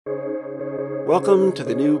Welcome to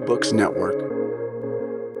the New Books Network.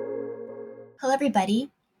 Hello, everybody,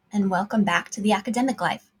 and welcome back to The Academic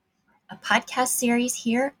Life, a podcast series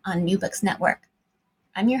here on New Books Network.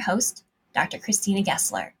 I'm your host, Dr. Christina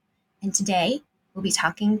Gessler, and today we'll be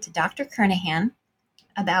talking to Dr. Kernahan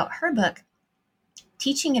about her book,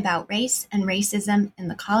 Teaching About Race and Racism in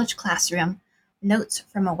the College Classroom, Notes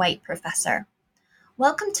from a White Professor.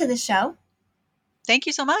 Welcome to the show. Thank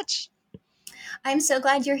you so much. I'm so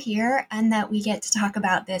glad you're here and that we get to talk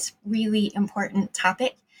about this really important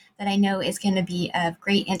topic that I know is going to be of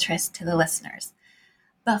great interest to the listeners.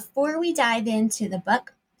 Before we dive into the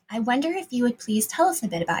book, I wonder if you would please tell us a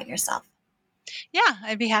bit about yourself. Yeah,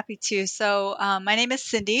 I'd be happy to. So my name is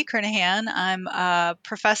Cyndi Kernahan. I'm a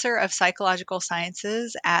professor of psychological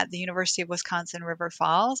sciences at the University of Wisconsin River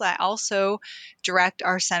Falls. I also direct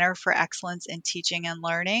our Center for Excellence in Teaching and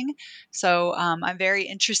Learning. So I'm very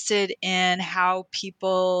interested in how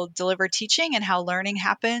people deliver teaching and how learning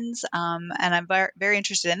happens. And I'm very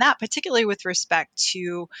interested in that, particularly with respect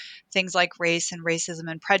to things like race and racism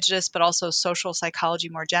and prejudice, but also social psychology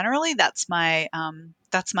more generally. That's my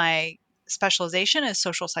specialization is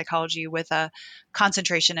social psychology with a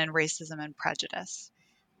concentration in racism and prejudice.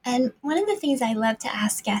 And one of the things I love to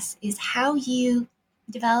ask guests is how you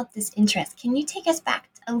developed this interest. Can you take us back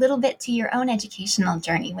a little bit to your own educational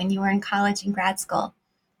journey when you were in college and grad school?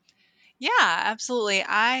 Yeah, absolutely.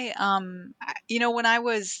 When I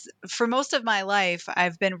was, for most of my life,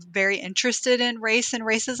 I've been very interested in race and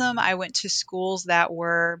racism. I went to schools that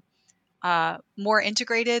were more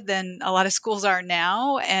integrated than a lot of schools are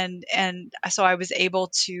now. And so I was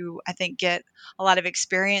able to, I think, get a lot of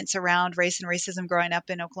experience around race and racism growing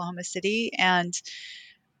up in Oklahoma City. And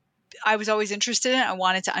I was always interested in it. I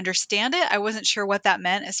wanted to understand it. I wasn't sure what that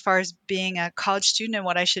meant as far as being a college student and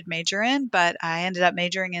what I should major in, but I ended up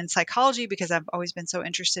majoring in psychology because I've always been so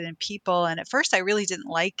interested in people. And at first I really didn't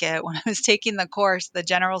like it when I was taking the course, the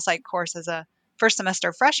general psych course as a first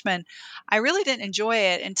semester freshman. I really didn't enjoy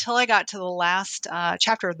it until I got to the last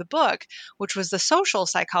chapter of the book, which was the social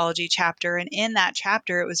psychology chapter. And in that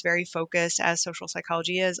chapter, it was very focused, as social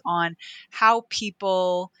psychology is, on how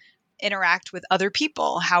people interact with other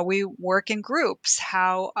people, how we work in groups,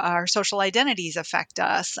 how our social identities affect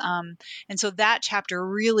us. And so that chapter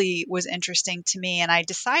really was interesting to me. And I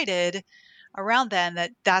decided around then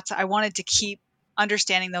that I wanted to keep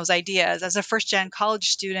understanding those ideas. As a first gen college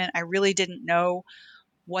student, I really didn't know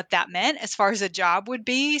what that meant as far as a job would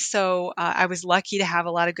be. So I was lucky to have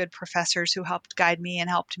a lot of good professors who helped guide me and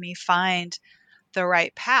helped me find the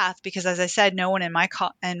right path, because as I said, no one in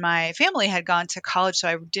my family had gone to college, so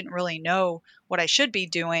I didn't really know what I should be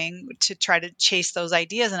doing to try to chase those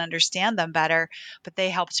ideas and understand them better. But they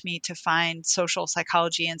helped me to find social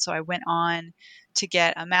psychology, and so I went on to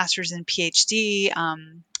get a master's and PhD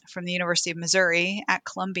from the University of Missouri at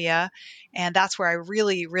Columbia, and that's where I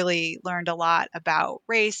really, really learned a lot about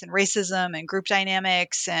race and racism and group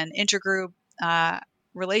dynamics and intergroup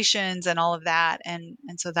relations and all of that. And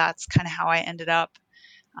so that's kind of how I ended up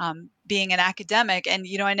being an academic. And,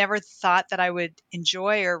 I never thought that I would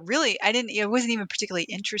enjoy, or really, I wasn't even particularly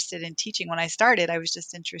interested in teaching when I started. I was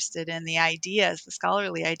just interested in the ideas, the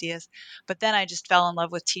scholarly ideas. But then I just fell in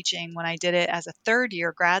love with teaching when I did it as a third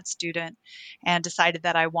year grad student and decided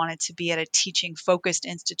that I wanted to be at a teaching focused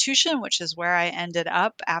institution, which is where I ended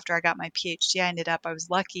up after I got my PhD. I was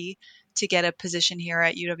lucky to get a position here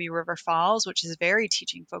at UW River Falls, which is a very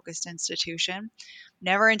teaching focused institution.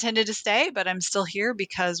 Never intended to stay, but I'm still here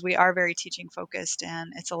because we are very teaching focused,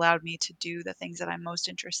 and it's allowed me to do the things that I'm most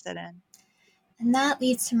interested in. And that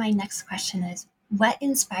leads to my next question is, what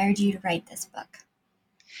inspired you to write this book?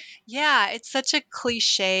 Yeah, it's such a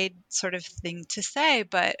cliched sort of thing to say,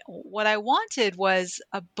 but what I wanted was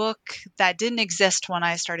a book that didn't exist when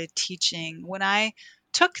I started teaching. When I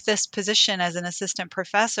took this position as an assistant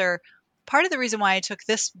professor, part of the reason why I took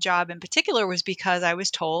this job in particular was because I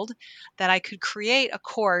was told that I could create a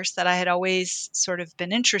course that I had always sort of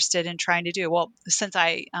been interested in trying to do. Well, since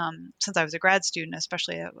I was a grad student,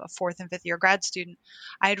 especially a fourth and fifth year grad student,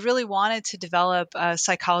 I had really wanted to develop a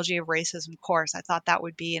psychology of racism course. I thought that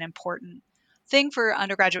would be an important thing for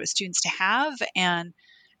undergraduate students to have. And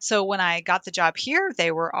so when I got the job here,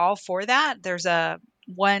 they were all for that. There's a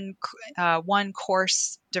one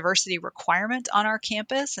course diversity requirement on our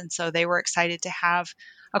campus, and so they were excited to have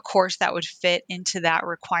a course that would fit into that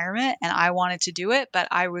requirement, and I wanted to do it, but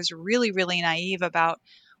I was really, really naive about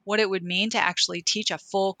what it would mean to actually teach a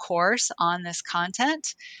full course on this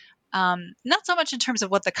content. not so much in terms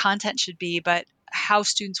of what the content should be, but how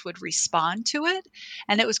students would respond to it.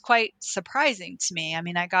 And it was quite surprising to me. I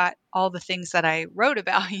mean, I got all the things that I wrote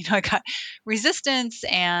about. I got resistance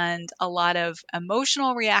and a lot of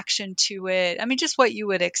emotional reaction to it. I mean, just what you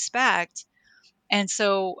would expect. And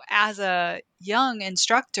so as a young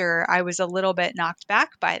instructor, I was a little bit knocked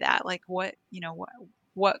back by that. Like what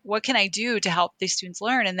can I do to help these students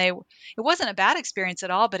learn? And it wasn't a bad experience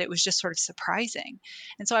at all, but it was just sort of surprising.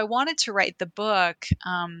 And so I wanted to write the book.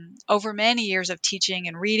 Over many years of teaching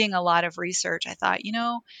and reading a lot of research, I thought,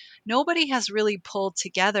 nobody has really pulled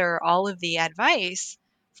together all of the advice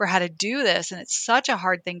for how to do this. And it's such a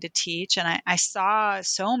hard thing to teach. And I saw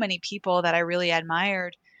so many people that I really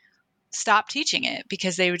admired stop teaching it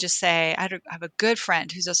because they would just say, I have a good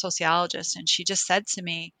friend who's a sociologist, and she just said to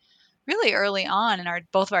me really early on in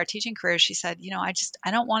both of our teaching careers, she said,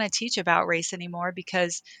 I don't want to teach about race anymore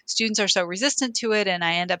because students are so resistant to it, and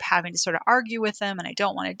I end up having to sort of argue with them, and I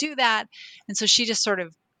don't want to do that. And so she just sort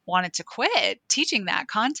of wanted to quit teaching that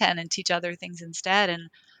content and teach other things instead. And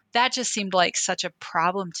that just seemed like such a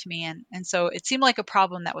problem to me. And so it seemed like a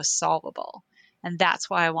problem that was solvable. And that's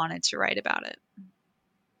why I wanted to write about it.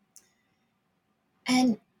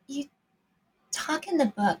 And you talk in the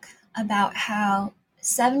book about how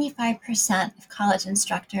 75% of college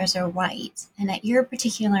instructors are white, and at your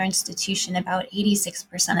particular institution, about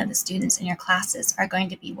 86% of the students in your classes are going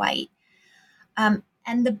to be white. And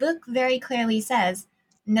the book very clearly says,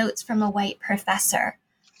 notes from a white professor.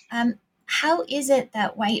 How is it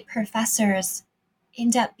that white professors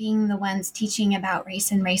end up being the ones teaching about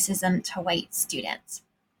race and racism to white students?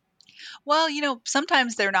 Well,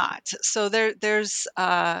 sometimes they're not. So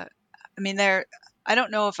I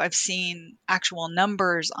don't know if I've seen actual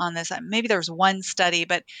numbers on this. Maybe there's one study,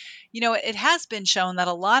 but, it has been shown that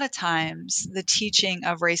a lot of times the teaching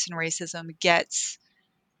of race and racism gets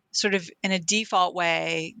sort of in a default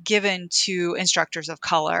way given to instructors of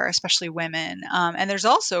color, especially women. And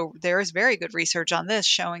there is very good research on this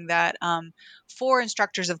showing that for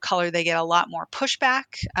instructors of color, they get a lot more pushback.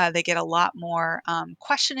 They get a lot more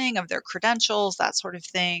questioning of their credentials, that sort of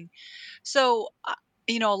thing. So,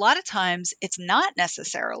 a lot of times it's not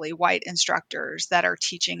necessarily white instructors that are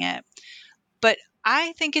teaching it, but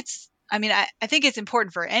I think I think it's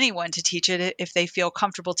important for anyone to teach it if they feel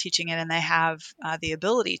comfortable teaching it and they have the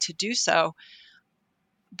ability to do so.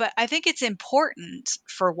 But I think it's important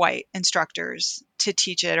for white instructors to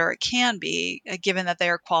teach it, or it can be, given that they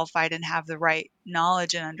are qualified and have the right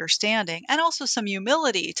knowledge and understanding, and also some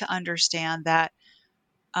humility to understand that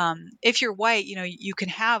if you're white, you can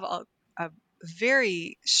have a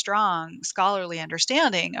very strong scholarly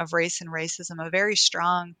understanding of race and racism, a very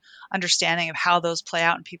strong understanding of how those play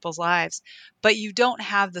out in people's lives, but you don't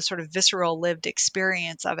have the sort of visceral lived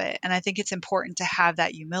experience of it. And I think it's important to have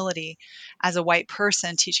that humility as a white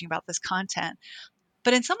person teaching about this content.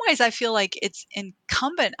 But in some ways, I feel like it's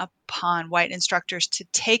incumbent upon white instructors to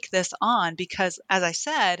take this on because, as I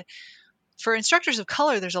said, for instructors of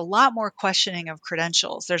color, there's a lot more questioning of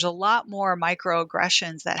credentials. There's a lot more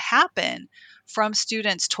microaggressions that happen from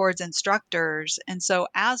students towards instructors. And so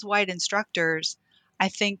as white instructors, I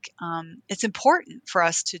think it's important for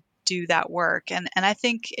us to do that work. And I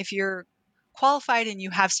think if you're qualified and you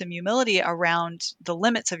have some humility around the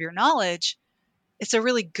limits of your knowledge, it's a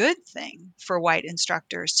really good thing for white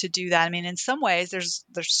instructors to do that. I mean, in some ways, there's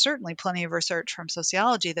certainly plenty of research from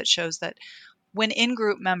sociology that shows that when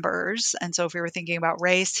in-group members, and so if we were thinking about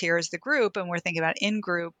race here as the group, and we're thinking about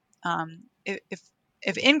in-group,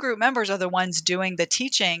 if in-group members are the ones doing the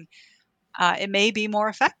teaching, it may be more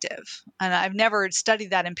effective. And I've never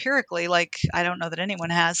studied that empirically. Like, I don't know that anyone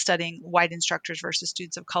has, studying white instructors versus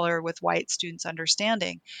students of color with white students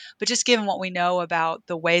understanding. But just given what we know about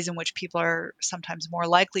the ways in which people are sometimes more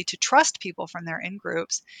likely to trust people from their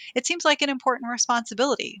in-groups, it seems like an important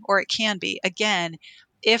responsibility, or it can be, again,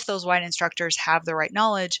 if those white instructors have the right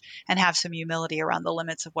knowledge and have some humility around the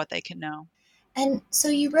limits of what they can know. And so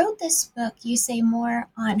you wrote this book, you say more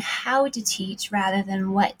on how to teach rather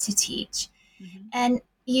than what to teach. Mm-hmm. And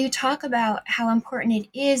you talk about how important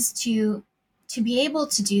it is to be able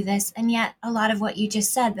to do this. And yet a lot of what you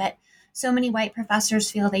just said, that so many white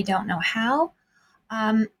professors feel they don't know how,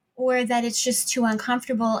 or that it's just too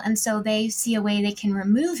uncomfortable. And so they see a way they can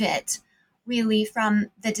remove it really from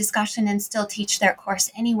the discussion and still teach their course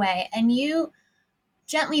anyway. And you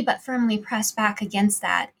gently but firmly press back against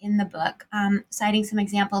that in the book, citing some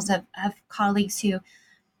examples of colleagues who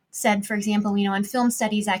said, for example, in film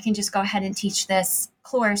studies, I can just go ahead and teach this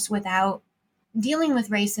course without dealing with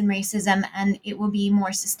race and racism, and it will be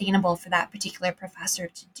more sustainable for that particular professor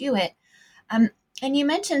to do it. And you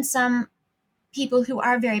mentioned some people who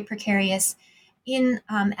are very precarious in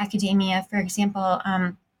academia, for example,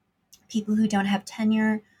 people who don't have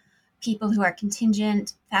tenure, people who are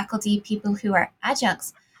contingent, faculty, people who are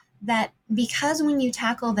adjuncts, that because when you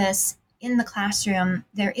tackle this in the classroom,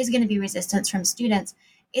 there is going to be resistance from students,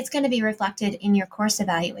 it's going to be reflected in your course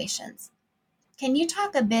evaluations. Can you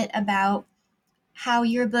talk a bit about how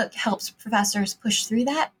your book helps professors push through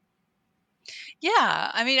that?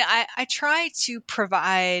 Yeah, I mean, I try to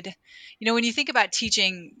provide, when you think about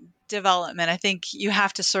teaching development, I think you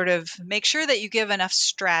have to sort of make sure that you give enough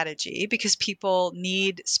strategy because people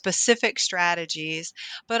need specific strategies,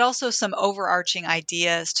 but also some overarching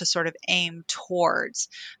ideas to sort of aim towards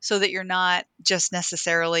so that you're not just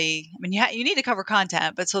necessarily, I mean, you need to cover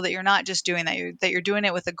content, but so that you're not just doing that, that you're doing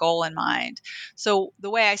it with a goal in mind. So the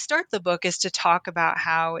way I start the book is to talk about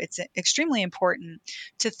how it's extremely important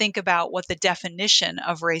to think about what the definition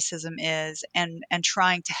of racism is and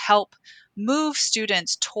trying to help move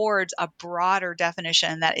students towards a broader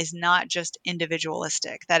definition that is not just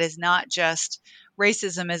individualistic, that is not just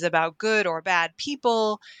racism is about good or bad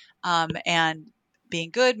people, and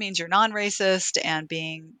being good means you're non-racist, and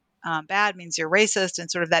being bad means you're racist, and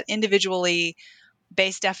sort of that individually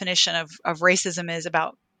based definition of racism is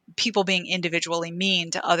about people being individually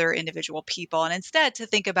mean to other individual people, and instead to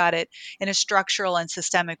think about it in a structural and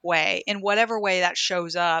systemic way, in whatever way that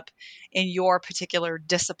shows up in your particular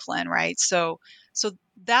discipline, right? So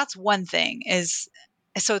that's one thing is,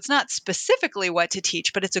 so it's not specifically what to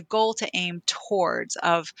teach, but it's a goal to aim towards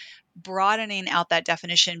of broadening out that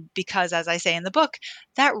definition, because as I say in the book,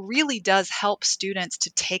 that really does help students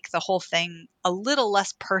to take the whole thing a little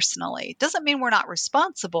less personally. It doesn't mean we're not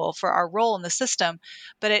responsible for our role in the system,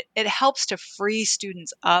 but it helps to free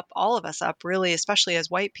students up, all of us up, really, especially as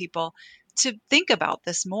white people, to think about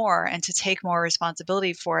this more and to take more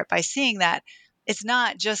responsibility for it by seeing that it's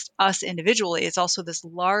not just us individually, it's also this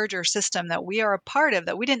larger system that we are a part of,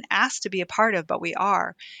 that we didn't ask to be a part of, but we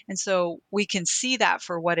are. And so we can see that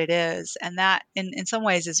for what it is. And that in some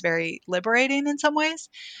ways is very liberating in some ways.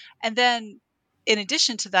 And then in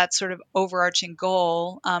addition to that sort of overarching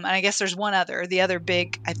goal, and I guess there's one other, the other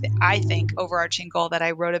big, I think overarching goal that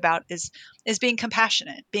I wrote about is being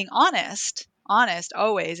compassionate, being honest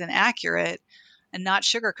always and accurate, and not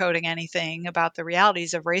sugarcoating anything about the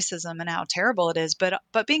realities of racism and how terrible it is, but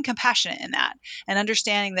being compassionate in that and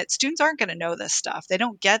understanding that students aren't going to know this stuff. They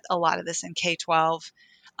don't get a lot of this in K-12,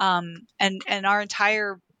 and our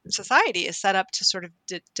entire society is set up to sort of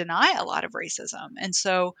deny a lot of racism, and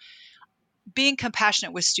so being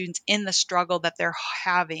compassionate with students in the struggle that they're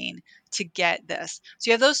having to get this. So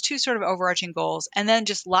you have those two sort of overarching goals, and then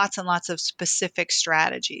just lots and lots of specific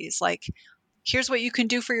strategies, like here's what you can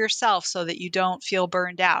do for yourself so that you don't feel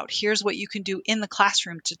burned out. Here's what you can do in the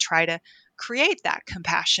classroom to try to create that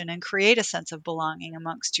compassion and create a sense of belonging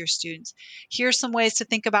amongst your students. Here's some ways to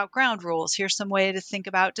think about ground rules. Here's some way to think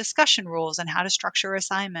about discussion rules and how to structure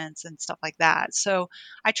assignments and stuff like that. So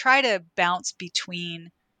I try to bounce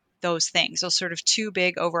between those things, those sort of two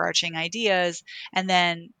big overarching ideas, and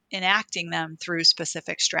then enacting them through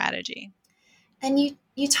specific strategy. And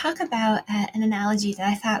you talk about an analogy that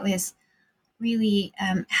I thought was really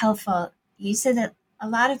helpful. You said that a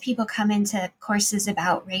lot of people come into courses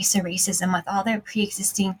about race or racism with all their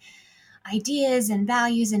pre-existing ideas and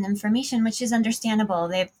values and information, which is understandable.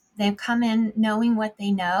 They've come in knowing what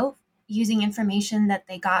they know, using information that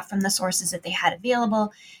they got from the sources that they had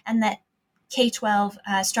available, and that K-12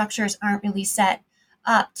 structures aren't really set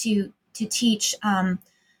up to teach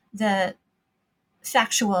the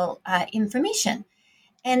factual information.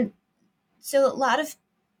 And so a lot of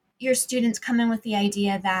your students come in with the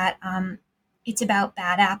idea that it's about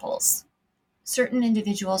bad apples, certain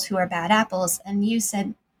individuals who are bad apples. And you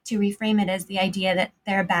said to reframe it as the idea that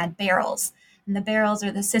they're bad barrels, and the barrels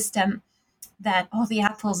are the system that all the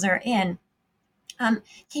apples are in.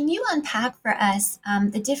 Can you unpack for us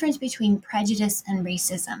the difference between prejudice and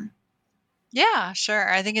racism? Yeah, sure.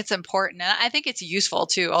 I think it's important. And I think it's useful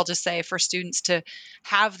too, I'll just say, for students to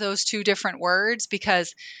have those two different words,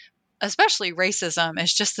 because especially racism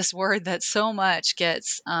is just this word that so much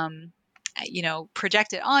gets,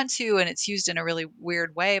 projected onto, and it's used in a really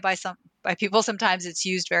weird way by people. Sometimes it's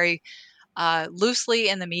used very loosely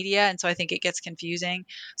in the media. And so I think it gets confusing.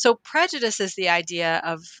 So prejudice is the idea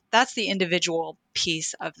of, that's the individual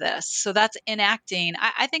piece of this. So that's enacting,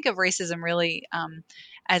 I think of racism really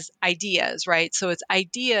as ideas, right? So it's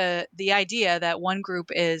the idea that one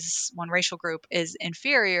racial group is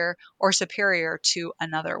inferior or superior to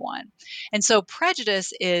another one. And so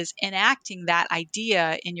prejudice is enacting that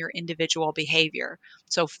idea in your individual behavior.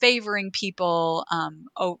 So favoring people,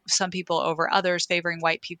 some people over others, favoring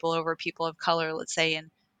white people over people of color, let's say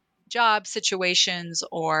in job situations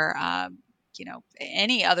or,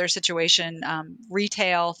 any other situation,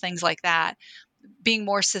 retail, things like that, being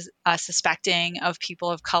more suspecting of people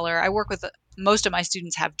of color. I work with most of my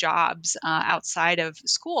students have jobs outside of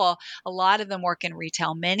school. A lot of them work in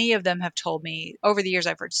retail. Many of them have told me over the years,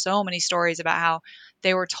 I've heard so many stories about how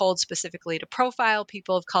they were told specifically to profile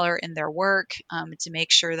people of color in their work, to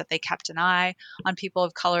make sure that they kept an eye on people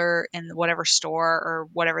of color in whatever store or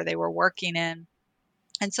whatever they were working in.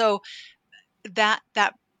 And so that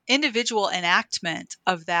individual enactment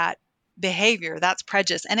of that behavior, that's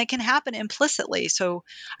prejudice, and it can happen implicitly. So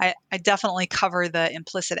I definitely cover the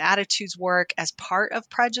implicit attitudes work as part of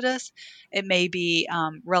prejudice. It may be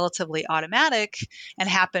relatively automatic and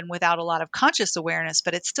happen without a lot of conscious awareness,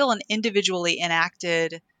 but it's still an individually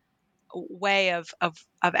enacted way of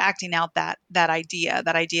acting out that idea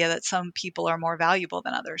that some people are more valuable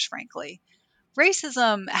than others, frankly.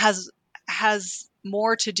 Racism has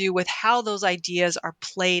more to do with how those ideas are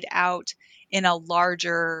played out at a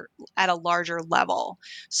larger level.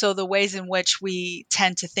 So the ways in which we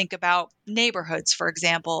tend to think about neighborhoods, for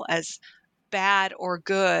example, as bad or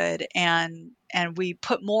good, and we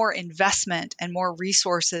put more investment and more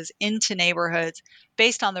resources into neighborhoods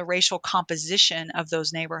based on the racial composition of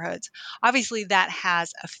those neighborhoods. Obviously that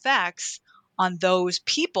has effects on those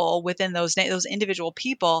people within those individual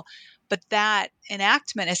people, but that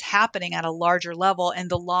enactment is happening at a larger level, and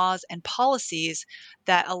the laws and policies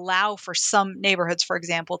that allow for some neighborhoods, for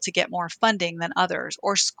example, to get more funding than others,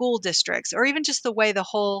 or school districts, or even just the way the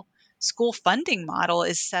whole school funding model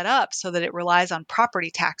is set up so that it relies on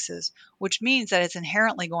property taxes, which means that it's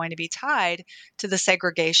inherently going to be tied to the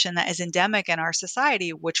segregation that is endemic in our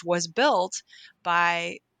society, which was built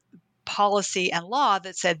by policy and law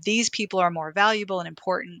that said these people are more valuable and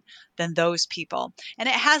important than those people. And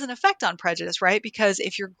it has an effect on prejudice, right? Because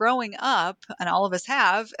if you're growing up, and all of us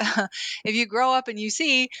have, if you grow up and you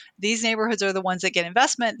see these neighborhoods are the ones that get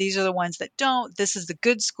investment, these are the ones that don't, this is the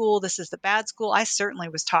good school, this is the bad school. I certainly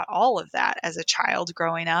was taught all of that as a child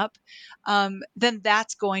growing up. Then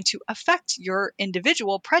that's going to affect your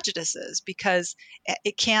individual prejudices, because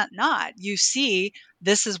it can't not. You see,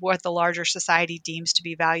 this is what the larger society deems to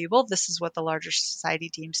be valuable. This is what the larger society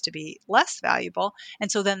deems to be less valuable.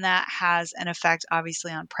 And so then that has an effect,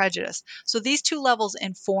 obviously, on prejudice. So these two levels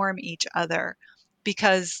inform each other,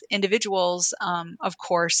 because individuals, of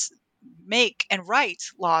course, make and write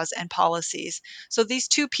laws and policies. So these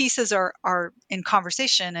two pieces are in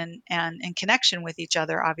conversation and in connection with each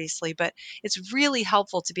other, obviously, but it's really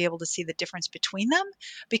helpful to be able to see the difference between them,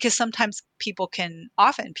 because sometimes people can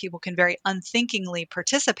very unthinkingly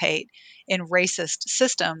participate in racist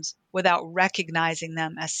systems without recognizing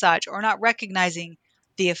them as such, or not recognizing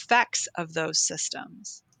the effects of those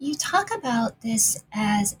systems. You talk about this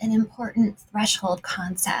as an important threshold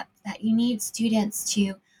concept, that you need students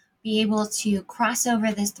to be able to cross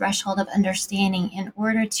over this threshold of understanding in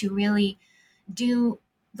order to really do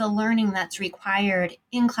the learning that's required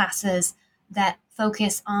in classes that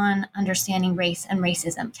focus on understanding race and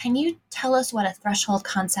racism. Can you tell us what a threshold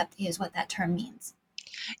concept is, what that term means?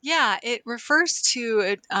 Yeah, it refers to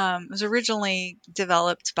it. Was originally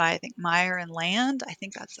developed by, I think, Meyer and Land. I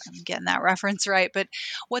think I'm getting that reference right. But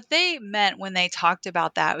what they meant when they talked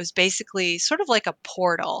about that was basically sort of like a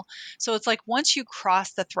portal. So it's like once you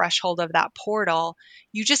cross the threshold of that portal,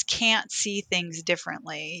 you just can't see things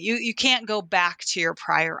differently. You can't go back to your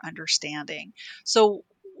prior understanding. So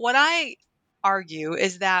what I argue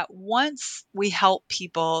is that once we help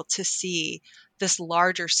people to see this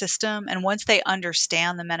larger system, and once they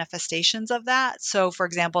understand the manifestations of that. So for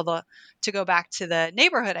example, to go back to the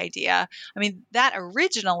neighborhood idea, I mean, that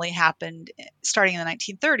originally happened starting in the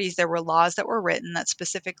 1930s. There were laws that were written that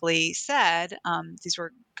specifically said, these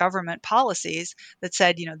were government policies that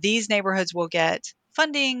said, these neighborhoods will get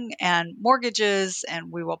funding and mortgages,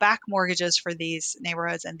 and we will back mortgages for these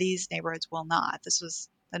neighborhoods, and these neighborhoods will not. This was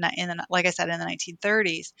like I said, in the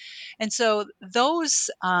 1930s. And so those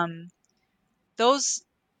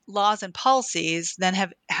laws and policies then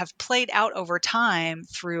have played out over time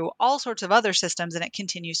through all sorts of other systems, and it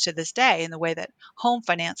continues to this day in the way that home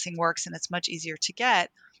financing works, and it's much easier to get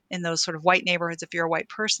in those sort of white neighborhoods if you're a white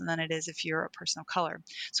person than it is if you're a person of color.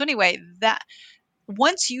 So anyway, that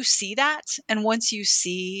once you see that, and once you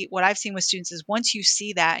see what I've seen with students is once you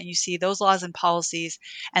see that and you see those laws and policies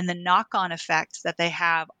and the knock-on effect that they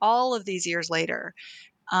have all of these years later,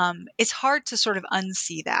 it's hard to sort of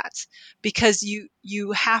unsee that, because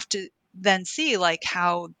you have to then see like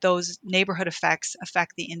how those neighborhood effects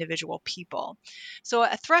affect the individual people. So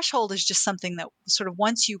a threshold is just something that sort of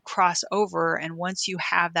once you cross over and once you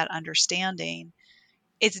have that understanding,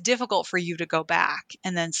 it's difficult for you to go back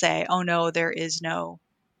and then say, oh no, there are no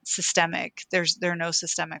systemic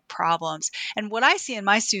problems. And what I see in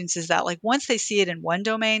my students is that like once they see it in one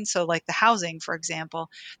domain, so like the housing, for example,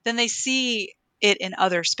 then they see it in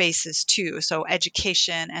other spaces too. So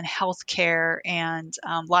education and healthcare and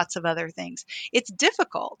lots of other things. It's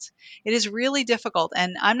difficult. It is really difficult.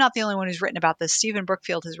 And I'm not the only one who's written about this. Stephen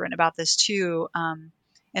Brookfield has written about this too,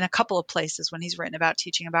 in a couple of places when he's written about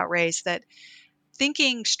teaching about race, that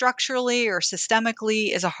thinking structurally or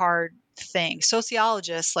systemically is a hard thing.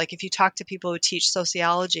 Sociologists, like if you talk to people who teach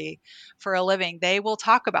sociology for a living, they will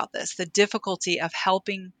talk about this, the difficulty of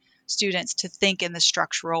helping students to think in the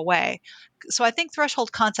structural way. So I think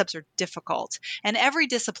threshold concepts are difficult, and every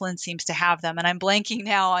discipline seems to have them. And I'm blanking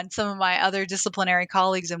now on some of my other disciplinary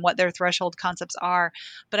colleagues and what their threshold concepts are,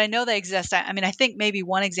 but I know they exist. I mean, I think maybe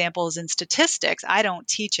one example is in statistics. I don't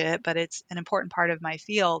teach it, but it's an important part of my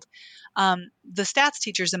field. The stats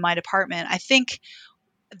teachers in my department, I think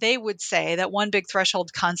they would say that one big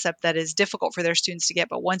threshold concept that is difficult for their students to get,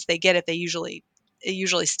 but once they get it, it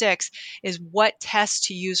usually sticks, is what tests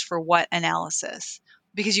to use for what analysis.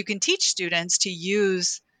 Because you can teach students to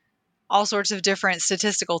use all sorts of different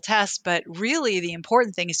statistical tests, but really the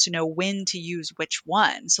important thing is to know when to use which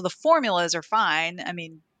one. So the formulas are fine. I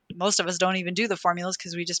mean, most of us don't even do the formulas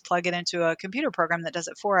because we just plug it into a computer program that does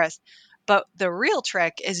it for us. But the real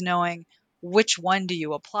trick is knowing which one do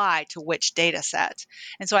you apply to which data set.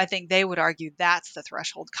 And so I think they would argue that's the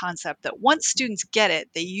threshold concept, that once students get it,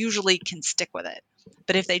 they usually can stick with it.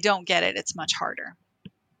 But if they don't get it, it's much harder.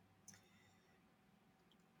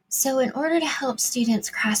 So, in order to help students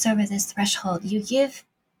cross over this threshold, you give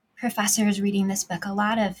professors reading this book a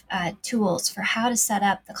lot of tools for how to set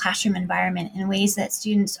up the classroom environment in ways that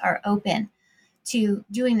students are open to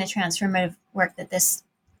doing the transformative work that this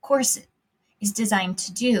course is designed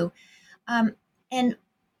to do. And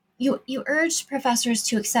you urged professors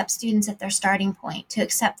to accept students at their starting point, to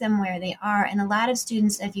accept them where they are. And a lot of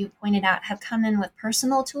students, as you pointed out, have come in with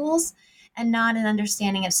personal tools and not an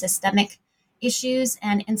understanding of systemic issues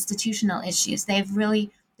and institutional issues. They've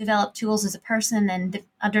really developed tools as a person and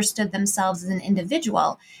understood themselves as an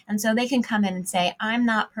individual. And so they can come in and say, I'm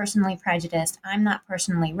not personally prejudiced. I'm not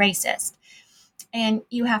personally racist. And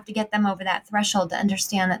you have to get them over that threshold to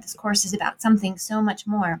understand that this course is about something so much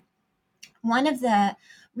more. One of the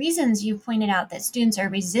reasons you pointed out that students are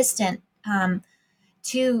resistant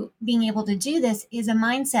to being able to do this is a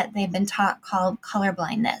mindset they've been taught called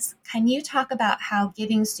colorblindness. Can you talk about how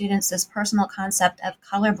giving students this personal concept of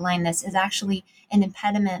colorblindness is actually an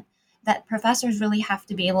impediment that professors really have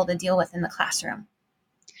to be able to deal with in the classroom?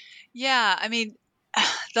 Yeah, I mean,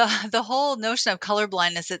 the whole notion of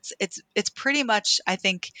colorblindness, it's pretty much, I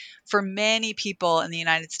think, for many people in the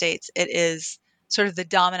United States, it is sort of the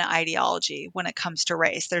dominant ideology when it comes to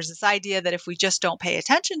race. There's this idea that if we just don't pay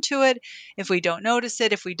attention to it, if we don't notice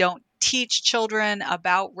it, if we don't teach children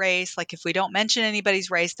about race, like if we don't mention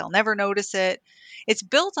anybody's race, they'll never notice it. It's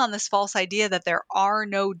built on this false idea that there are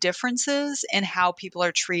no differences in how people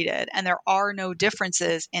are treated, and there are no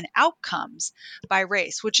differences in outcomes by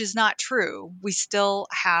race, which is not true. We still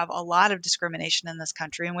have a lot of discrimination in this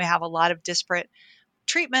country, and we have a lot of disparate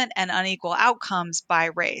treatment and unequal outcomes by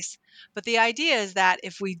race. But the idea is that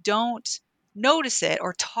if we don't notice it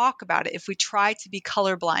or talk about it, if we try to be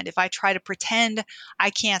colorblind, if I try to pretend I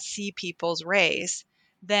can't see people's race,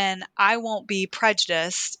 then I won't be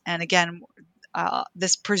prejudiced. And again,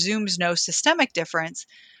 this presumes no systemic difference.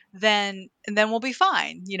 Then we'll be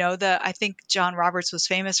fine. I think John Roberts was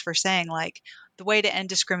famous for saying, like, the way to end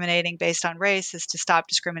discriminating based on race is to stop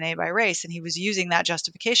discriminating by race. And he was using that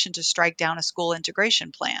justification to strike down a school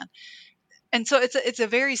integration plan. And so it's a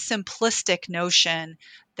very simplistic notion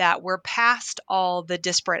that we're past all the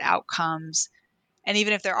disparate outcomes. And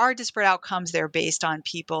even if there are disparate outcomes, they're based on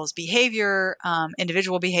people's behavior,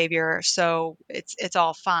 individual behavior. So it's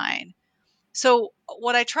all fine. So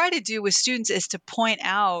what I try to do with students is to point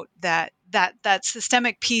out that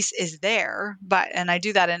systemic piece is there, and I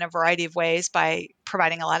do that in a variety of ways by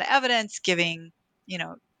providing a lot of evidence, giving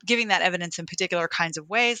that evidence in particular kinds of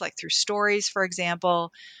ways, like through stories, for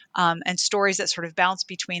example, and stories that sort of bounce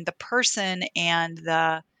between the person and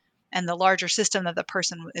the larger system that the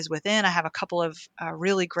person is within. I have a couple of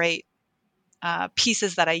really great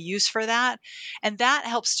pieces that I use for that. And that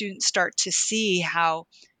helps students start to see how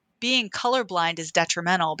being colorblind is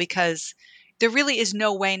detrimental, because there really is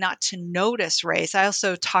no way not to notice race. I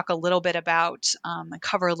also talk a little bit about, and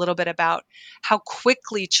cover a little bit about how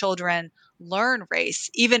quickly children learn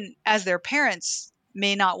race, even as their parents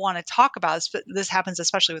may not want to talk about this. But this happens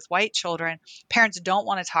especially with white children. Parents don't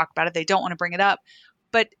want to talk about it. They don't want to bring it up.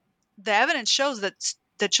 But the evidence shows that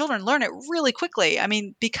the children learn it really quickly. I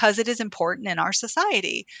mean, because it is important in our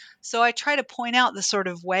society. So I try to point out the sort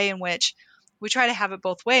of way in which we try to have it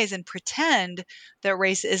both ways and pretend that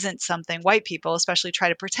race isn't something. White people especially try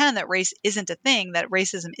to pretend that race isn't a thing, that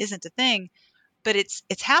racism isn't a thing, but it's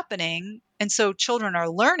happening. And so children are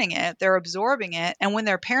learning it, they're absorbing it, and when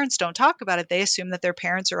their parents don't talk about it, they assume that their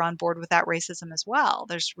parents are on board with that racism as well.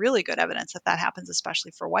 There's really good evidence that that happens,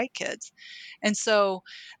 especially for white kids. And so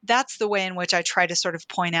that's the way in which I try to sort of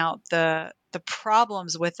point out the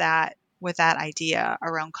problems with that idea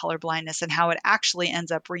around color blindness, and how it actually ends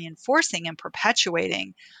up reinforcing and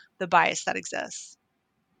perpetuating the bias that exists.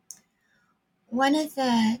 One of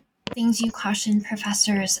the things you caution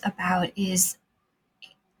professors about is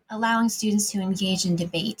allowing students to engage in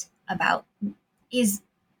debate about, is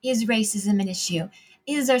racism an issue?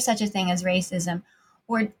 Is there such a thing as racism?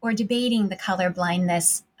 Or debating the color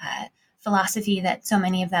blindness philosophy that so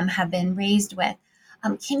many of them have been raised with.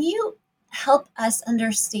 Can you help us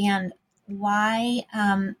understand why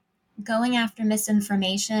going after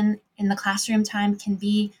misinformation in the classroom time can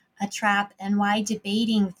be a trap, and why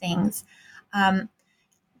debating things can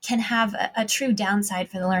have a true downside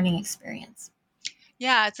for the learning experience?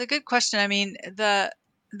 Yeah, it's a good question. I mean, the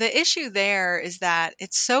issue there is that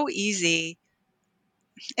it's so easy,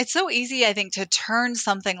 I think, to turn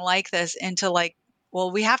something like this into like, well,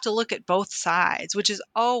 we have to look at both sides, which is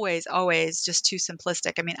always just too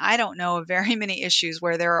simplistic. I mean, I don't know of very many issues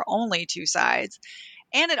where there are only two sides.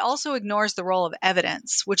 And it also ignores the role of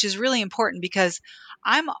evidence, which is really important, because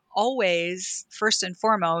I'm always, first and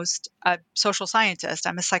foremost, a social scientist.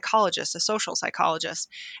 I'm a psychologist, a social psychologist.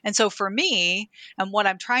 And so for me, and what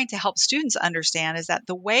I'm trying to help students understand, is that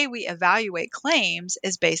the way we evaluate claims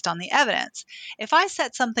is based on the evidence. If I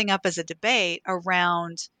set something up as a debate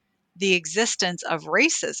around the existence of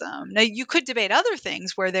racism, now you could debate other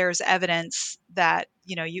things where there's evidence that,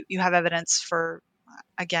 you have evidence for,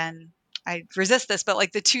 again, I resist this, but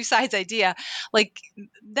like the two sides idea, like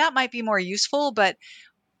that might be more useful. But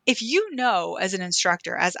if you know, as an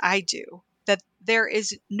instructor, as I do, that there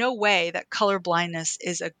is no way that color blindness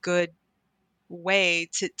is a good way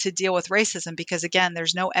to deal with racism, because again,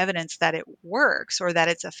 there's no evidence that it works or that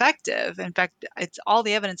it's effective. In fact, it's all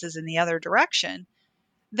the evidence is in the other direction.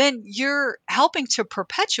 Then you're helping to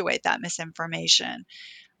perpetuate that misinformation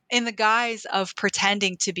in the guise of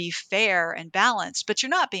pretending to be fair and balanced, but you're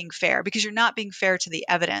not being fair, because you're not being fair to the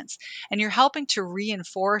evidence, and you're helping to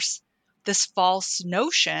reinforce this false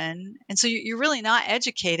notion. And so you're really not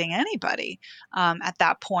educating anybody at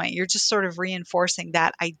that point. You're just sort of reinforcing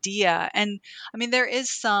that idea. And I mean, there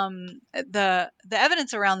is the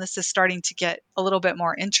evidence around this is starting to get a little bit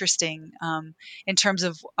more interesting in terms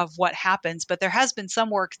of what happens. But there has been some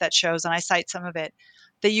work that shows, and I cite some of it,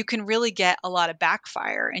 that you can really get a lot of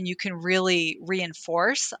backfire, and you can really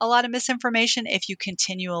reinforce a lot of misinformation if you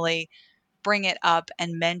continually bring it up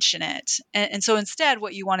and mention it. And so instead,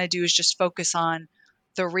 what you want to do is just focus on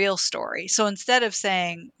the real story. So instead of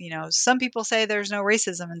saying, some people say there's no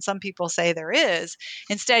racism and some people say there is,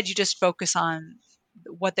 instead you just focus on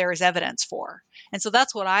what there is evidence for. And so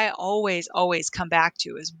that's what I always come back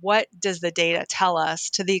to, is what does the data tell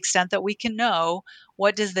us? To the extent that we can know,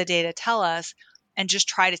 what does the data tell us? And just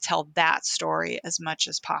try to tell that story as much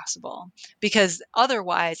as possible. Because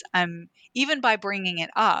otherwise, even by bringing it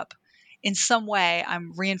up, in some way,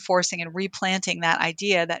 I'm reinforcing and replanting that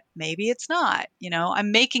idea that maybe it's not.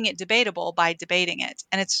 I'm making it debatable by debating it.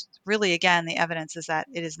 And it's really, again, the evidence is that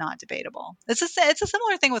it is not debatable. It's a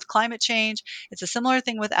similar thing with climate change. It's a similar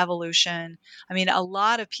thing with evolution. I mean, a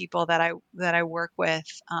lot of people that I work with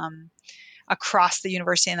across the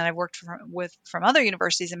university, and that I've worked with from other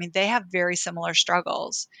universities, I mean, they have very similar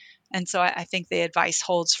struggles. And so I think the advice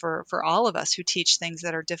holds for all of us who teach things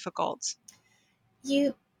that are difficult.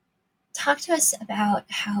 You talk to us about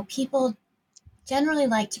how people generally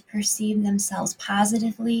like to perceive themselves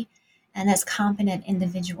positively and as competent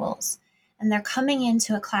individuals. And they're coming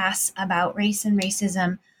into a class about race and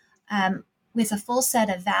racism with a full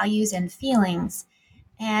set of values and feelings.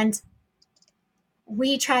 And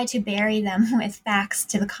we try to bury them with facts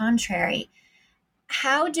to the contrary.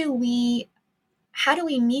 How do we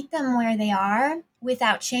meet them where they are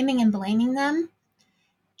without shaming and blaming them?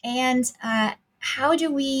 And how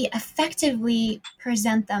do we effectively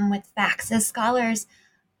present them with facts? As scholars,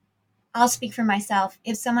 I'll speak for myself.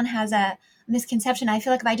 If someone has a misconception, I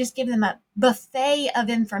feel like if I just give them a buffet of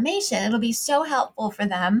information, it'll be so helpful for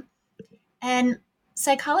them. And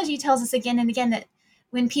psychology tells us again and again that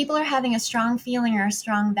when people are having a strong feeling or a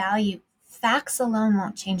strong value, facts alone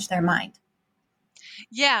won't change their mind.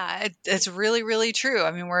 Yeah, it's really, really true.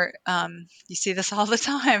 I mean, you see this all the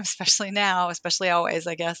time, especially now, especially always,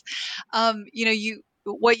 I guess. I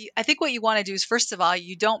think what you want to do is, first of all,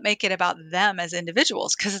 you don't make it about them as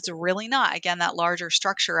individuals, because it's really not. Again, that larger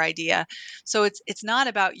structure idea. So it's not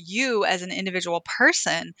about you as an individual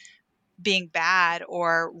person being bad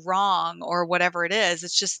or wrong or whatever it is.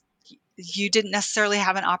 It's just you didn't necessarily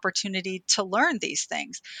have an opportunity to learn these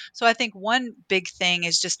things. So I think one big thing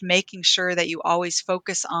is just making sure that you always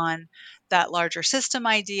focus on that larger system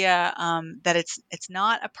idea, that it's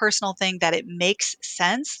not a personal thing, that it makes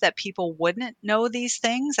sense that people wouldn't know these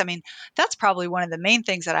things. I mean, that's probably one of the main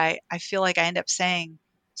things that I feel like I end up saying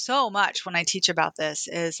so much when I teach about this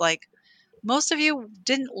is like, most of you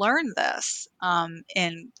didn't learn this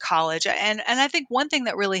in college. And I think one thing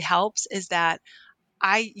that really helps is that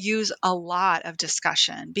I use a lot of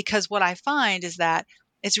discussion, because what I find is that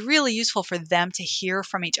it's really useful for them to hear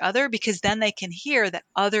from each other, because then they can hear that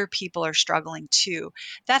other people are struggling too.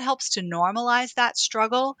 That helps to normalize that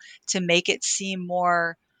struggle, to make it seem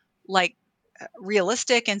more like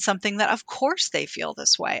realistic and something that of course they feel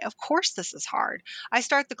this way. Of course this is hard. I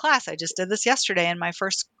start the class. I just did this yesterday in my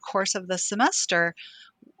first course of the semester,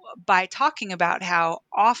 by talking about how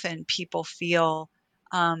often people feel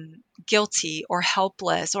guilty or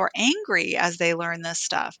helpless or angry as they learn this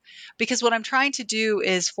stuff. Because what I'm trying to do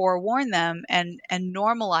is forewarn them and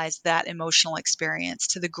normalize that emotional experience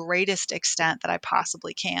to the greatest extent that I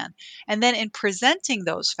possibly can. And then in presenting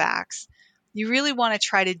those facts, you really want to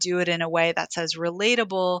try to do it in a way that's as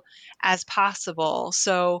relatable as possible.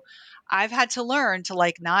 So I've had to learn to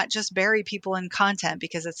like not just bury people in content,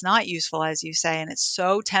 because it's not useful, as you say, and it's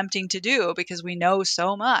so tempting to do because we know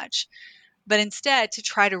so much, but instead to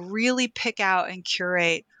try to really pick out and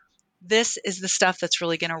curate, this is the stuff that's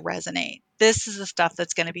really going to resonate. This is the stuff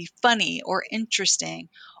that's going to be funny or interesting,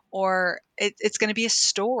 or it's going to be a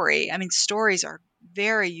story. I mean, stories are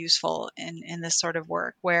very useful in this sort of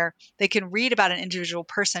work, where they can read about an individual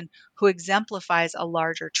person who exemplifies a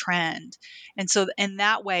larger trend. And so in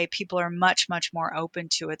that way, people are much, much more open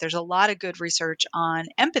to it. There's a lot of good research on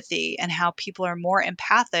empathy and how people are more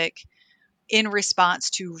empathic in response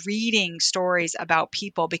to reading stories about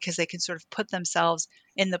people, because they can sort of put themselves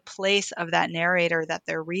in the place of that narrator that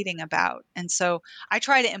they're reading about. And so I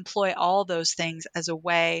try to employ all those things as a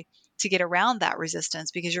way to get around that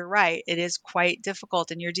resistance, because you're right, it is quite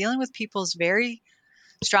difficult, and you're dealing with people's very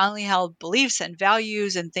strongly held beliefs and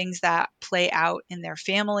values and things that play out in their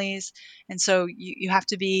families. And so you have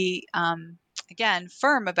to be, again,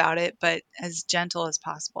 firm about it, but as gentle as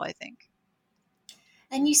possible, I think.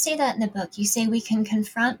 And you say that in the book. You say we can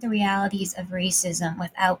confront the realities of racism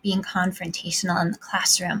without being confrontational in the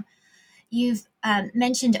classroom. You've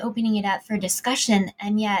mentioned opening it up for discussion,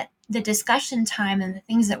 and yet the discussion time and the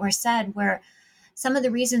things that were said were some of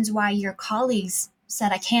the reasons why your colleagues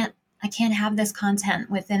said, I can't have this content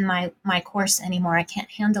within my course anymore. I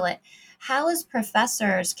can't handle it. How, as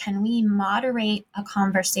professors, can we moderate a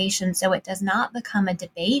conversation so it does not become a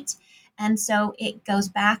debate, and so it goes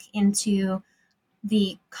back into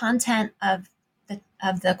the content of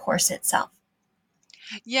the course itself?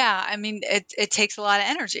 Yeah, I mean, it takes a lot of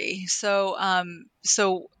energy. So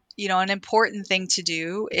an important thing to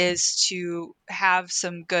do is to have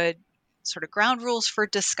some good sort of ground rules for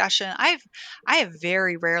discussion. I have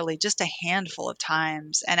very rarely, just a handful of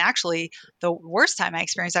times, and actually the worst time I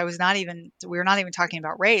experienced, we were not even talking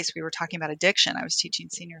about race. We were talking about addiction. I was teaching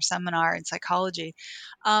senior seminar in psychology.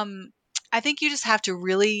 Um, I think you just have to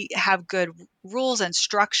really have good rules and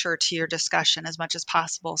structure to your discussion as much as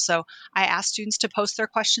possible. So I ask students to post their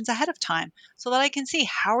questions ahead of time so that I can see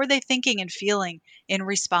how are they thinking and feeling in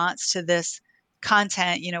response to this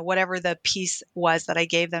content, whatever the piece was that I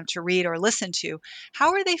gave them to read or listen to.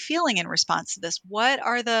 How are they feeling in response to this? What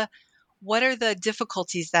are the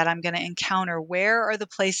difficulties that I'm going to encounter? Where are the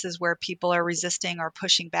places where people are resisting or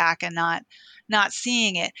pushing back and not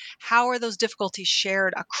seeing it? How are those difficulties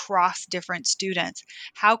shared across different students?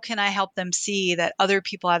 How can I help them see that other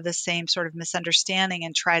people have the same sort of misunderstanding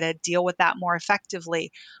and try to deal with that more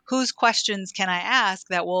effectively? Whose questions can I ask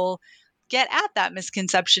that will get at that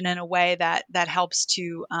misconception in a way that helps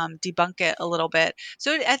to debunk it a little bit?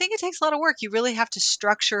 So I think it takes a lot of work. You really have to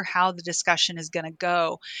structure how the discussion is going to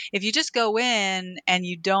go. If you just go in and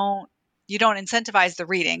you you don't incentivize the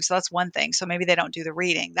reading. So that's one thing. So maybe they don't do the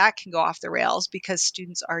reading. That can go off the rails because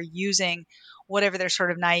students are using whatever their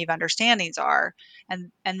sort of naive understandings are.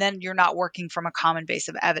 And then you're not working from a common base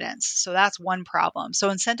of evidence. So that's one problem. So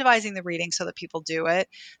incentivizing the reading so that people do it.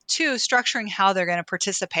 Two, structuring how they're going to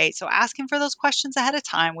participate. So asking for those questions ahead of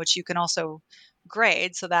time, which you can also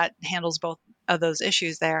grade. So that handles both of those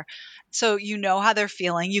issues there. So you know how they're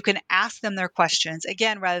feeling. You can ask them their questions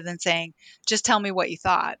again, rather than saying, just tell me what you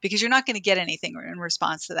thought, because you're not going to get anything in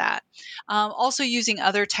response to that. Also using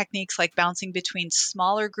other techniques like bouncing between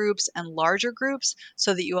smaller groups and larger groups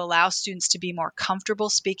so that you allow students to be more comfortable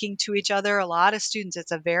speaking to each other. A lot of students,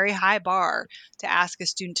 it's a very high bar to ask a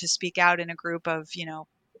student to speak out in a group of,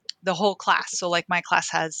 the whole class. So like my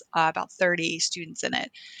class has about 30 students in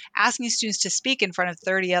it. Asking students to speak in front of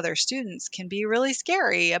 30 other students can be really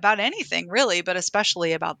scary about anything really, but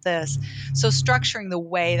especially about this. So structuring the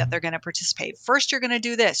way that they're going to participate. First, you're going to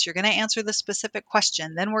do this. You're going to answer the specific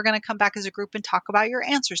question. Then we're going to come back as a group and talk about your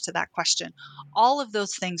answers to that question. All of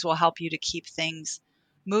those things will help you to keep things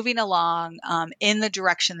moving along in the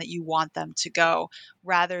direction that you want them to go,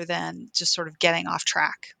 rather than just sort of getting off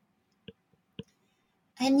track.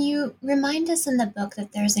 And you remind us in the book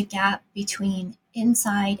that there's a gap between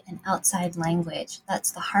inside and outside language.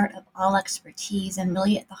 That's the heart of all expertise and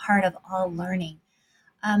really at the heart of all learning.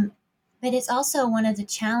 But it's also one of the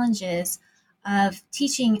challenges of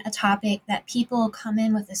teaching a topic that people come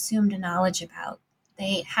in with assumed knowledge about.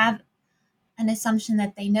 They have an assumption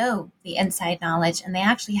that they know the inside knowledge and they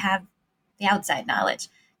actually have the outside knowledge.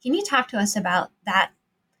 Can you talk to us about that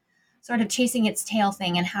sort of chasing its tail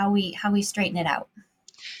thing and how we straighten it out?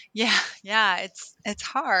 Yeah, it's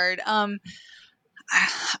hard.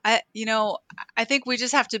 I think we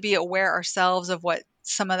just have to be aware ourselves of what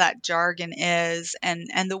some of that jargon is,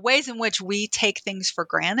 and the ways in which we take things for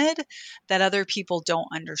granted that other people don't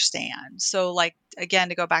understand. So like, again,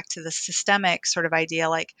 to go back to the systemic sort of idea,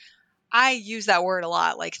 like I use that word a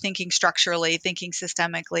lot, like thinking structurally, thinking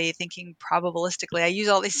systemically, thinking probabilistically. I use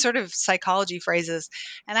all these sort of psychology phrases,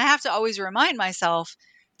 and I have to always remind myself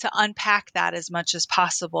to unpack that as much as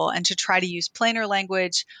possible and to try to use plainer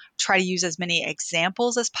language, try to use as many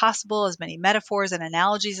examples as possible, as many metaphors and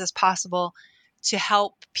analogies as possible to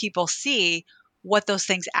help people see what those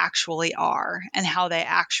things actually are and how they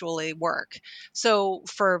actually work. So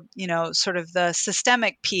for, sort of the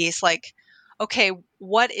systemic piece, like, okay,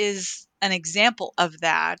 what is an example of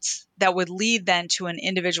that would lead then to an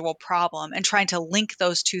individual problem, and trying to link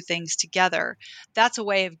those two things together? That's a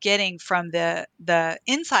way of getting from the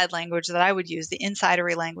inside language that I would use, the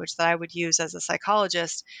insidery language that I would use as a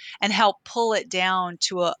psychologist, and help pull it down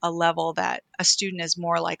to a level that a student is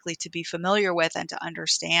more likely to be familiar with and to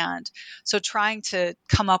understand. So trying to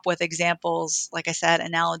come up with examples, like I said,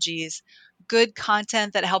 analogies, good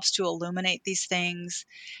content that helps to illuminate these things,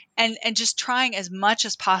 and just trying as much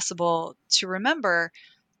as possible to remember,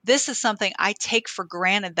 this is something I take for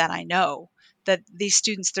granted that I know. That these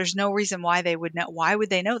students, there's no reason why they would know. Why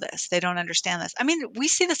would they know this? They don't understand this. I mean, we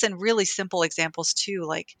see this in really simple examples too,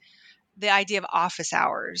 like the idea of office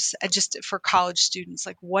hours, just for college students.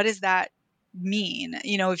 Like, what does that mean?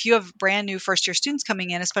 If you have brand new first year students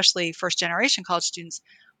coming in, especially first generation college students,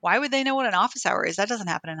 why would they know what an office hour is? That doesn't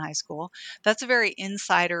happen in high school. That's a very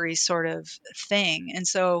insidery sort of thing. And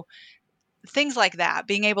so things like that,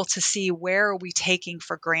 being able to see where are we taking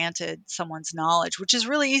for granted someone's knowledge, which is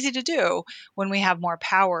really easy to do when we have more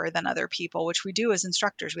power than other people, which we do as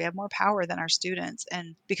instructors. We have more power than our students,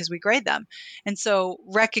 and because we grade them. And so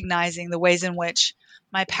recognizing the ways in which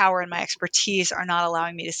my power and my expertise are not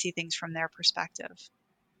allowing me to see things from their perspective.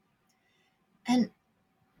 And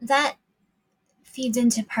that feeds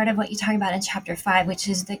into part of what you talk about in chapter 5, which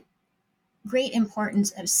is the great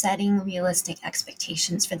importance of setting realistic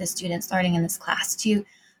expectations for the students learning in this class, to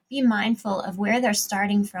be mindful of where they're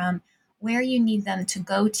starting from, where you need them to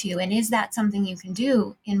go to, and is that something you can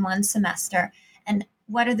do in one semester, and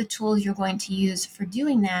what are the tools you're going to use for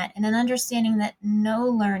doing that, and an understanding that no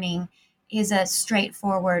learning is a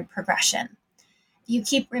straightforward progression. You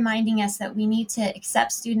keep reminding us that we need to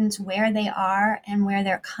accept students where they are and where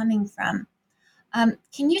they're coming from.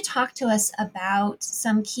 Can you talk to us about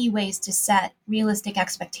some key ways to set realistic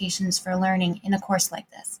expectations for learning in a course like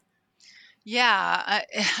this? Yeah,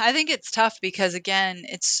 I think it's tough because, again,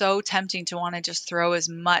 it's so tempting to want to just throw as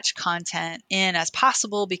much content in as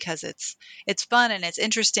possible because it's fun and it's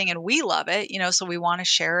interesting and we love it, so we want to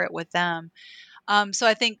share it with them. So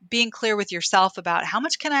I think being clear with yourself about how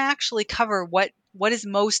much can I actually cover, what is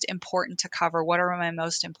most important to cover, what are my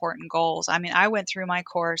most important goals. I mean, I went through my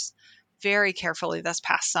course very carefully this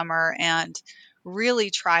past summer and really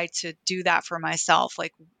try to do that for myself.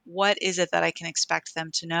 Like, what is it that I can expect them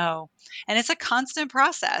to know? And it's a constant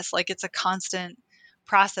process. Like, it's a constant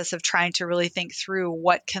process of trying to really think through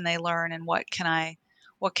what can they learn and what can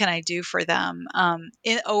I do for them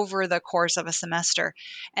over the course of a semester.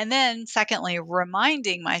 And then secondly,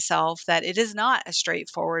 reminding myself that it is not a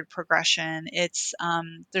straightforward progression. It's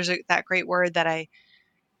that great word that I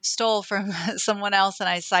stole from someone else, and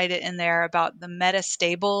I cite it in there about the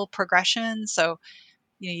metastable progression. So,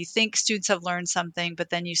 you think students have learned something,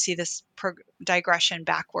 but then you see this digression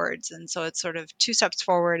backwards. And so it's sort of 2 steps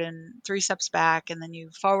forward and 3 steps back, and then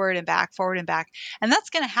you forward and back, forward and back. And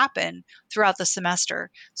that's going to happen throughout the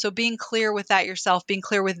semester. So being clear with that yourself, being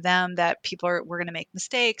clear with them that we're going to make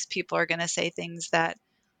mistakes. People are going to say things that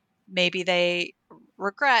maybe they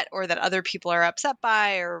regret or that other people are upset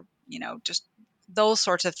by, or, just those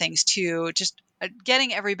sorts of things too. Just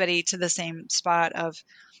getting everybody to the same spot of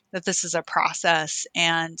that this is a process,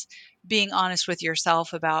 and being honest with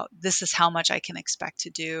yourself about this is how much I can expect to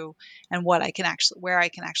do and where I can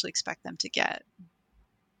actually expect them to get.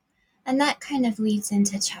 And that kind of leads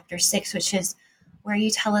into chapter 6, which is where you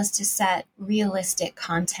tell us to set realistic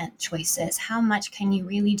content choices. How much can you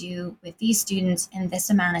really do with these students in this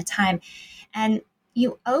amount of time? And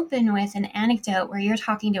you open with an anecdote where you're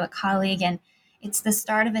talking to a colleague, and it's the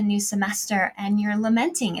start of a new semester, and you're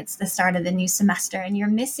lamenting it's the start of the new semester, and you're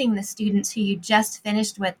missing the students who you just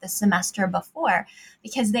finished with the semester before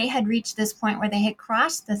because they had reached this point where they had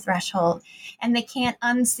crossed the threshold and they can't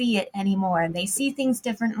unsee it anymore. They see things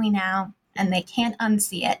differently now and they can't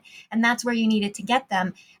unsee it. And that's where you needed to get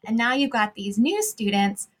them. And now you've got these new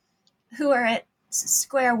students who are at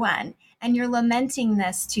square one, and you're lamenting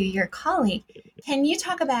this to your colleague. Can you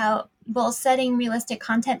talk about both setting realistic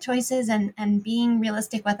content choices and being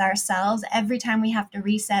realistic with ourselves every time we have to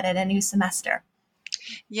reset at a new semester?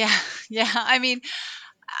 Yeah. I mean,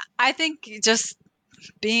 I think just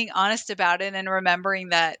being honest about it and remembering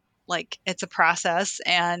that, like, it's a process,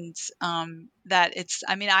 and that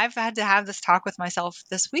I've had to have this talk with myself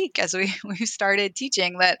this week as we started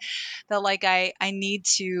teaching that like I need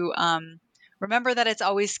to remember that it's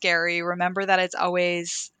always scary. Remember that I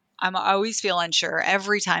always feel unsure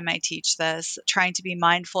every time I teach this, trying to be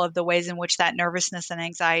mindful of the ways in which that nervousness and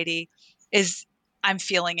anxiety I'm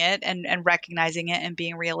feeling it, and recognizing it and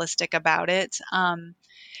being realistic about it.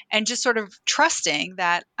 And just sort of trusting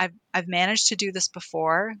that I've managed to do this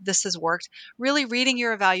before. This has worked. Really reading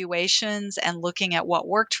your evaluations and looking at what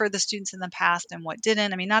worked for the students in the past and what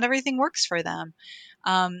didn't. I mean, not everything works for them.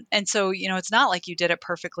 And so, it's not like you did it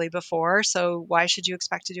perfectly before. So why should you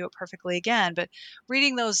expect to do it perfectly again? But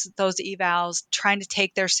reading those evals, trying to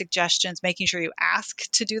take their suggestions, making sure you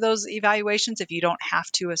ask to do those evaluations if you don't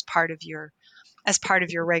have to as part of your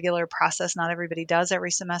regular process. Not everybody does every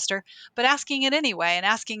semester, but asking it anyway, and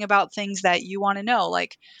asking about things that you want to know,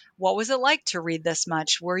 like, what was it like to read this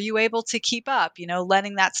much? Were you able to keep up?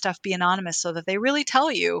 Letting that stuff be anonymous so that they really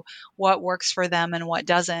tell you what works for them and what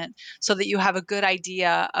doesn't, so that you have a good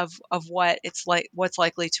idea of what's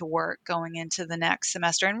likely to work going into the next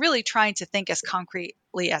semester, and really trying to think as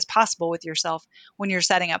concretely as possible with yourself when you're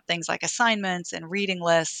setting up things like assignments and reading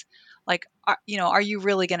lists. Like, are you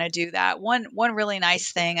really going to do that? One really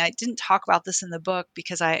nice thing, I didn't talk about this in the book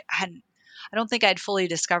because I don't think I'd fully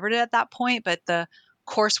discovered it at that point, but the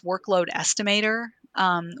course workload estimator,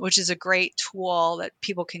 which is a great tool that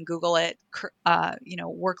people can Google it.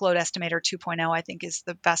 Workload estimator 2.0, I think, is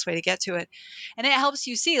the best way to get to it. And it helps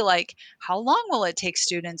you see, like, how long will it take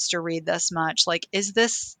students to read this much? Like, is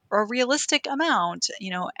this a realistic amount?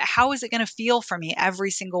 How is it going to feel for me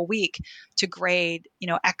every single week to grade,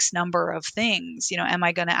 X number of things? Am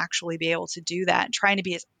I going to actually be able to do that? And trying to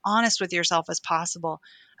be as honest with yourself as possible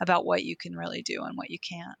about what you can really do and what you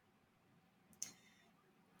can't.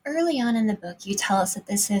 Early on in the book, you tell us that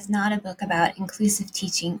this is not a book about inclusive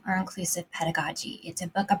teaching or inclusive pedagogy. It's a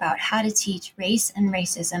book about how to teach race and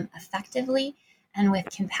racism effectively and with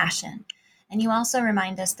compassion. And you also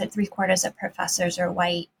remind us that 3/4 of professors are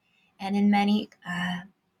white, and in many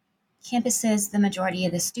campuses, the majority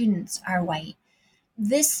of the students are white.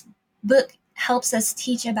 This book helps us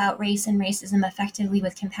teach about race and racism effectively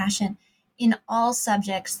with compassion in all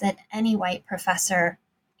subjects that any white professor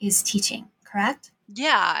is teaching, correct?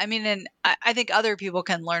 Yeah, and I think other people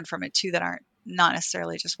can learn from it too that aren't not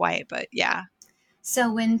necessarily just white, but yeah. So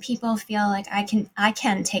when people feel like I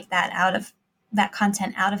can take that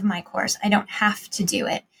content out of my course, I don't have to do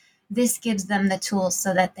it. This gives them the tools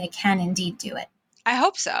so that they can indeed do it. I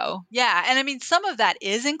hope so. Yeah. And I mean, some of that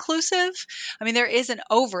is inclusive. I mean, there is an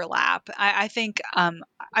overlap. I think,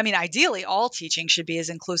 ideally, all teaching should be as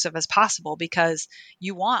inclusive as possible because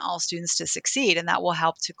you want all students to succeed, and that will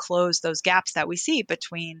help to close those gaps that we see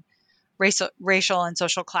between racial and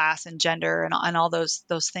social class and gender and all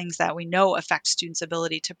those things that we know affect students'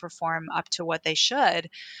 ability to perform up to what they should.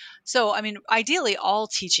 So, I mean, ideally, all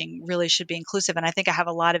teaching really should be inclusive. And I think I have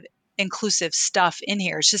a lot of inclusive stuff in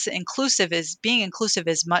here. It's just that being inclusive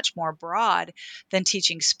is much more broad than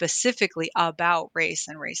teaching specifically about race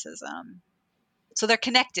and racism. So they're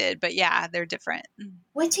connected, but yeah, they're different.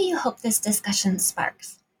 What do you hope this discussion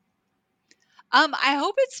sparks? I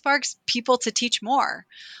hope it sparks people to teach more.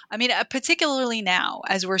 I mean, particularly now,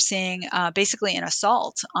 as we're seeing basically an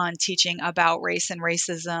assault on teaching about race and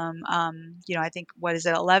racism. I think,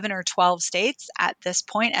 11 or 12 states at this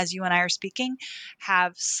point, as you and I are speaking,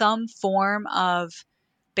 have some form of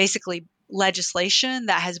basically legislation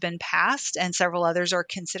that has been passed, and several others are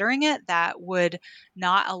considering it, that would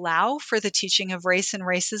not allow for the teaching of race and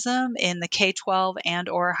racism in the K-12 and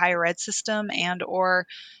or higher ed system and or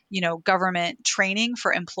government training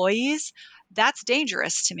for employees. That's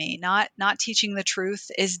dangerous to me. Not teaching the truth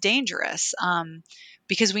is dangerous,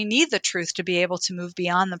 because we need the truth to be able to move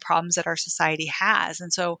beyond the problems that our society has.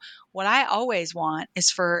 And so what I always want is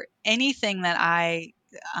for anything that I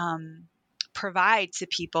provide to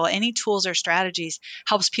people, any tools or strategies,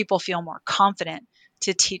 helps people feel more confident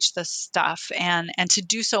to teach this stuff, and to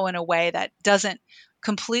do so in a way that doesn't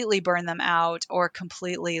completely burn them out or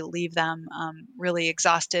completely leave them really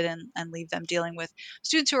exhausted, and leave them dealing with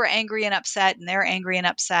students who are angry and upset, and they're angry and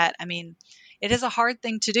upset. I mean, it is a hard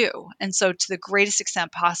thing to do. And so to the greatest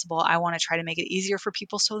extent possible, I want to try to make it easier for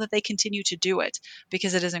people so that they continue to do it,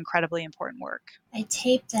 because it is incredibly important work. I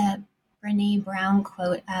taped a Brene Brown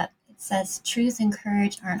quote up. It says, "Truth and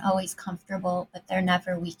courage aren't always comfortable, but they're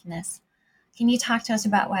never weakness." Can you talk to us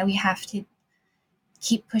about why we have to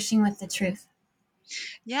keep pushing with the truth?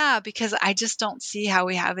 Yeah, because I just don't see how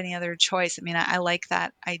we have any other choice. I mean, I like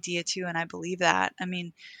that idea too, and I believe that. I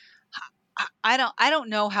mean, I don't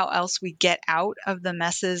know how else we get out of the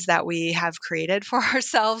messes that we have created for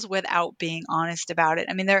ourselves without being honest about it.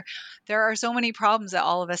 I mean, there are so many problems that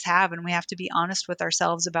all of us have, and we have to be honest with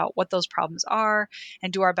ourselves about what those problems are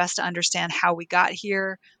and do our best to understand how we got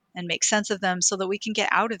here and make sense of them so that we can get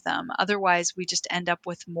out of them. Otherwise, we just end up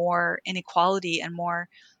with more inequality and more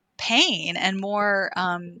pain and more,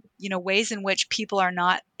 ways in which people are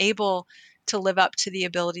not able to live up to the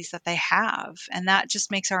abilities that they have. And that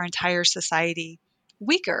just makes our entire society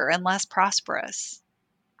weaker and less prosperous.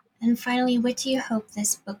 And finally, what do you hope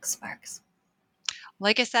this book sparks?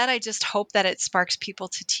 Like I said, I just hope that it sparks people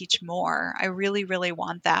to teach more. I really, really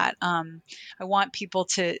want that. I want people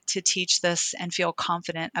to teach this and feel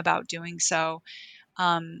confident about doing so.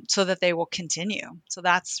 So that they will continue. So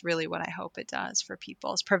that's really what I hope it does for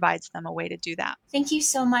people, is provides them a way to do that. Thank you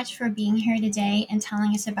so much for being here today and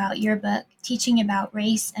telling us about your book, Teaching About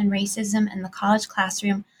Race and Racism in the College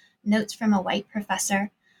Classroom, Notes from a White Professor.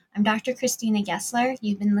 I'm Dr. Christina Gessler.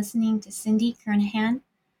 You've been listening to Cyndi Kernahan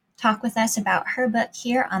talk with us about her book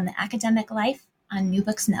here on The Academic Life on New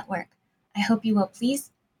Books Network. I hope you will please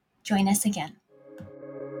join us again.